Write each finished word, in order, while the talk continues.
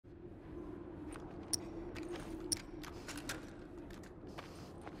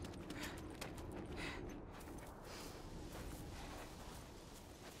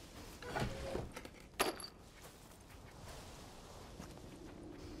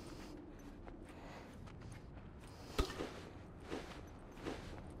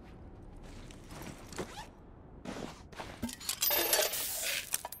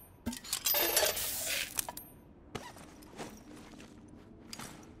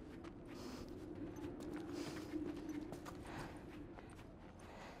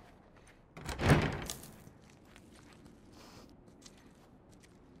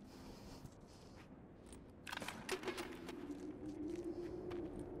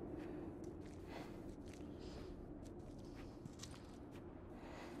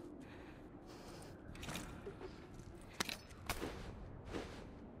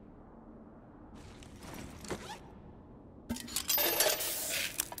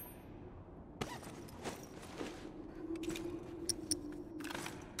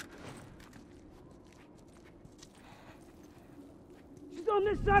on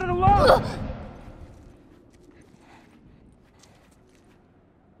this side of the law!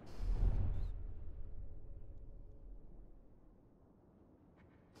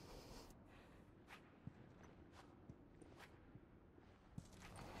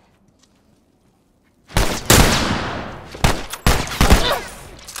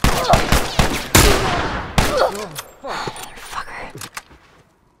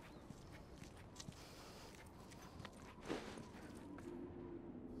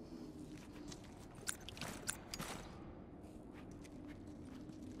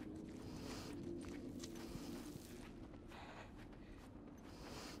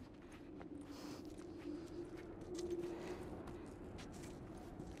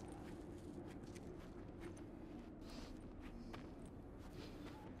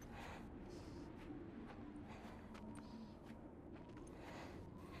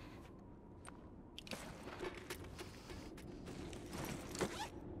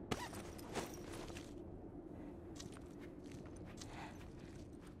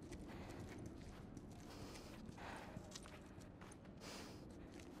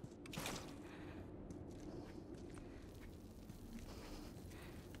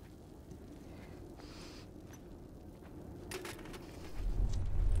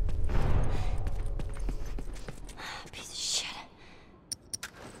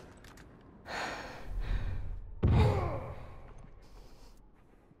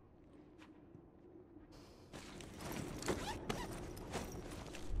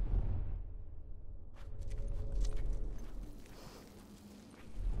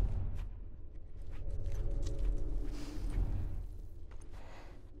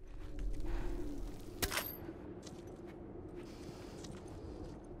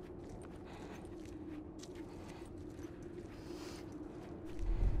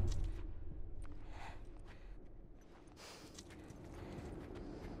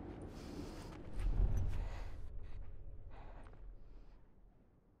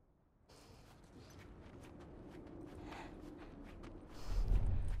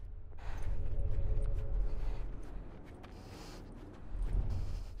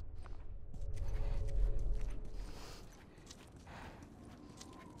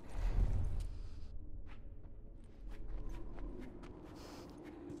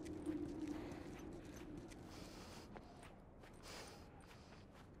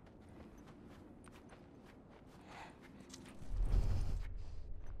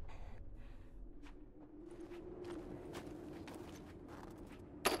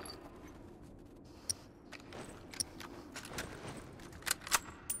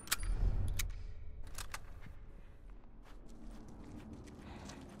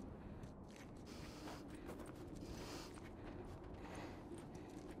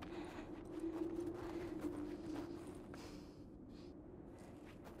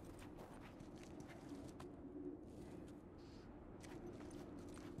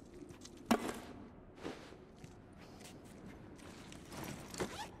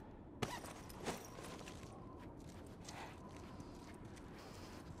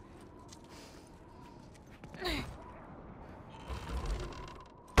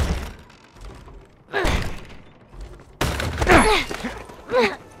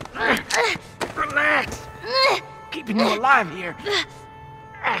 Relax. Keeping you alive here.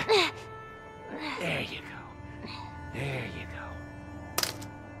 There you go. There you go.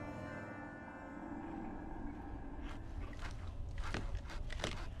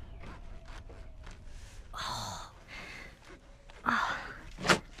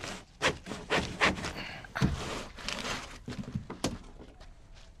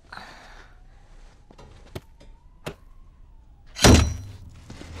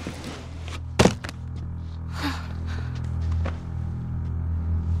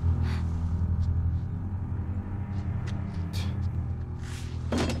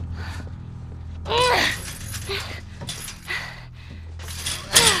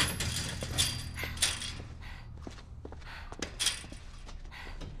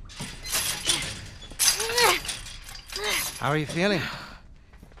 How are you feeling?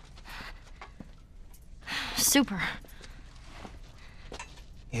 Super.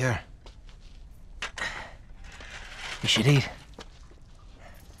 Here. You should eat.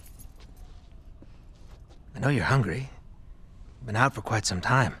 I know you're hungry. You've been out for quite some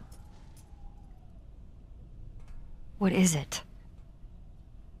time. What is it?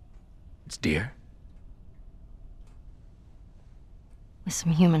 It's deer. With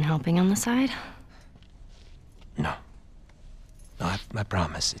some human helping on the side? No. No, I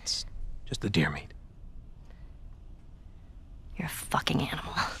promise. It's just the deer meat. You're a fucking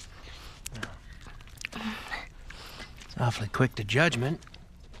animal. Awfully quick to judgment.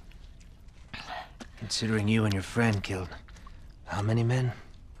 Considering you and your friend killed how many men?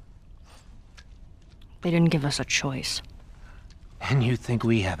 They didn't give us a choice. And you think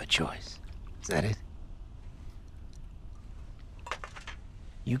we have a choice? Is that it?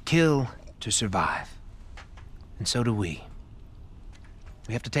 You kill to survive. And so do we.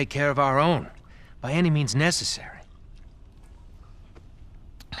 We have to take care of our own, by any means necessary.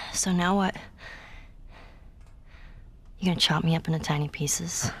 So now what? You gonna chop me up into tiny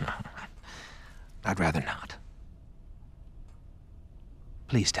pieces? I'd rather not.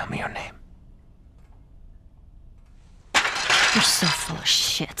 Please tell me your name. You're so full of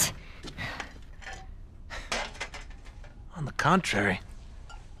shit. On the contrary,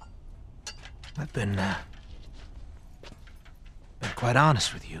 I've been quite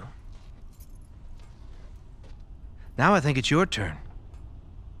honest with you. Now I think it's your turn.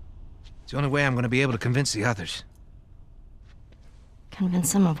 It's the only way I'm going to be able to convince the others.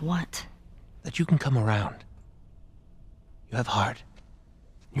 Convince them of what? That you can come around. You have heart.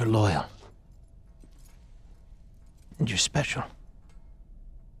 You're loyal. And you're special.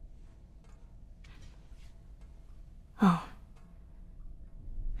 Oh.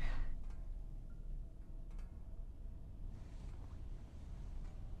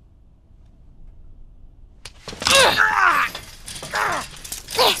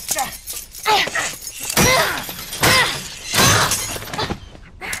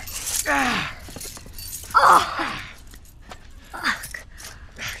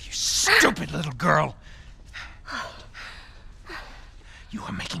 You stupid little girl. You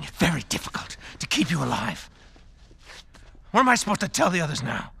are making it very difficult to keep you alive. What am I supposed to tell the others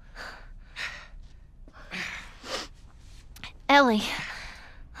now? Ellie.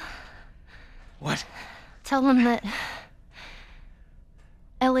 What? Tell them that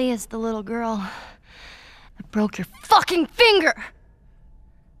Ellie is the little girl that broke your fucking finger!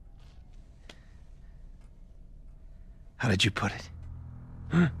 How did you put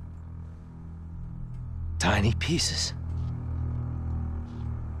it? Tiny pieces.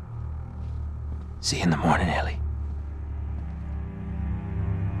 See you in the morning, Ellie.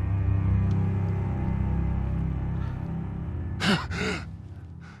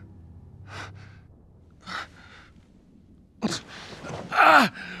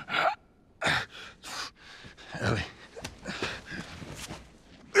 Ellie.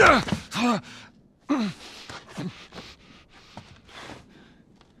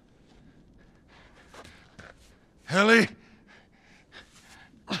 Ellie?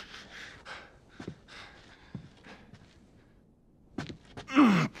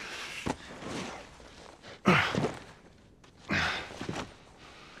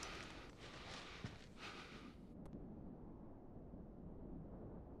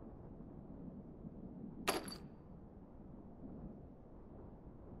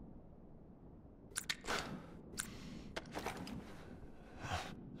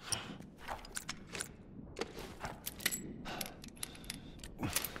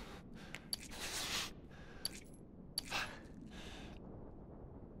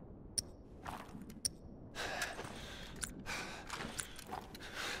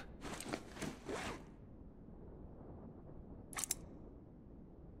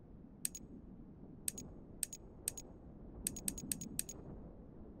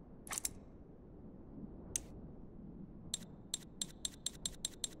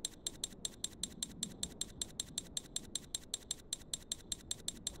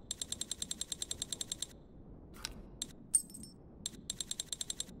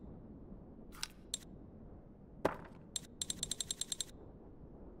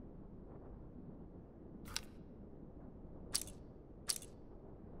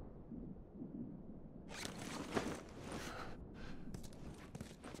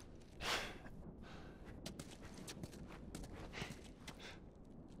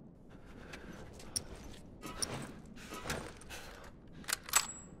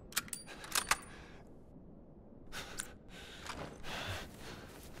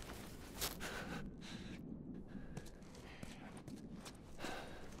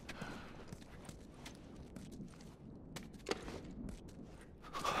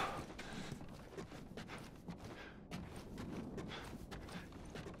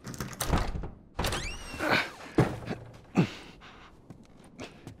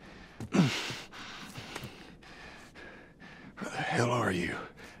 Where the hell are you?